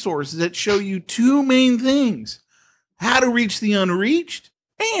great resources that show you 2 main things: how to reach the unreached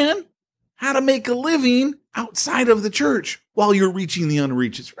and how to make a living outside of the church while you're reaching the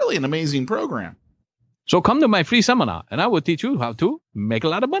unreached. It's really an amazing program. So come to my free seminar, and I will teach you how to make a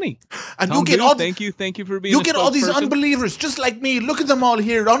lot of money. And you'll get all. Thank you for being. You'll get all these unbelievers just like me. Look at them all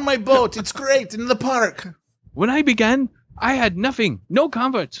here on my boat. It's great in the park. When I began, I had nothing, no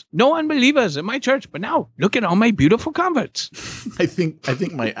converts, no unbelievers in my church. But now, look at all my beautiful converts. I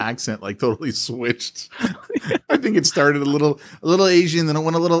think my accent like totally switched. I think it started a little Asian, then it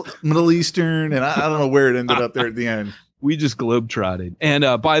went a little Middle Eastern, and I don't know where it ended up there at the end. We just globetrotted.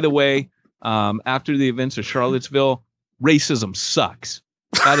 And by the way, after the events of Charlottesville, racism sucks.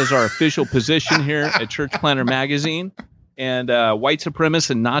 That is our official position here at Church Planner Magazine. And white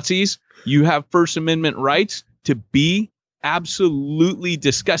supremacists and Nazis, you have First Amendment rights to be absolutely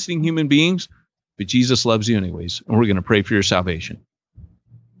disgusting human beings, but Jesus loves you anyways, and we're going to pray for your salvation.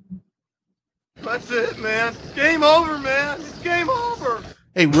 That's it, man. Game over, man. It's game over.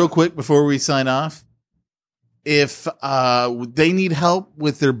 Hey, real quick before we sign off, if they need help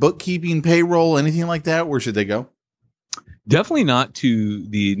with their bookkeeping, payroll, anything like that, where should they go? Definitely not to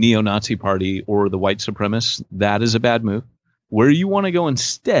the neo-Nazi party or the white supremacists. That is a bad move. Where you want to go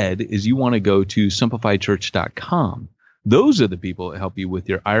instead is you want to go to simplifiedchurch.com. Those are the people that help you with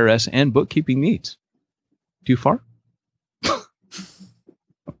your IRS and bookkeeping needs. Too far?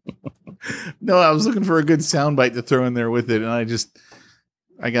 No, I was looking for a good soundbite to throw in there with it, and I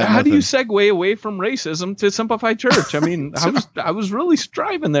got How nothing. do you segue away from racism to Simplify Church? I mean, I was really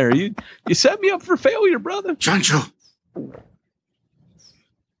striving there. You set me up for failure, brother. Chancho,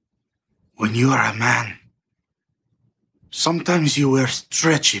 when you are a man, sometimes you wear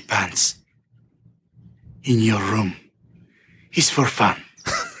stretchy pants in your room. It's for fun.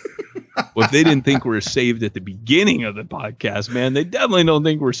 Well, if they didn't think we were saved at the beginning of the podcast, man, they definitely don't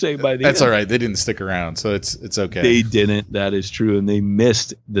think we're saved by the That's end. all right. They didn't stick around, so it's okay. They didn't. That is true. And they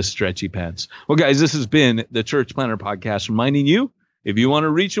missed the stretchy pants. Well, guys, this has been the Church Planter Podcast, reminding you, if you want to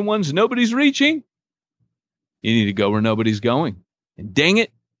reach the ones nobody's reaching, you need to go where nobody's going. And dang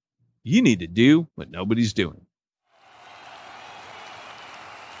it, you need to do what nobody's doing.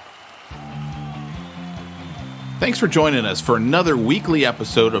 Thanks for joining us for another weekly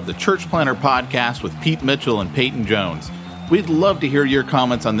episode of the Church Planter Podcast with Pete Mitchell and Peyton Jones. We'd love to hear your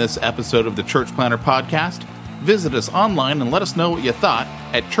comments on this episode of the Church Planter Podcast. Visit us online and let us know what you thought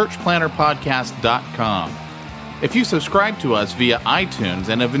at churchplanterpodcast.com. If you subscribe to us via iTunes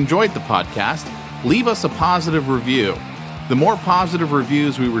and have enjoyed the podcast, leave us a positive review. The more positive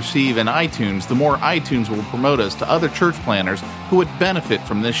reviews we receive in iTunes, the more iTunes will promote us to other church planners who would benefit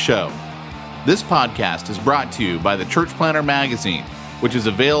from this show. This podcast is brought to you by the Church Planter Magazine, which is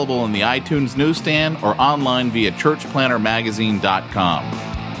available in the iTunes newsstand or online via churchplantermagazine.com.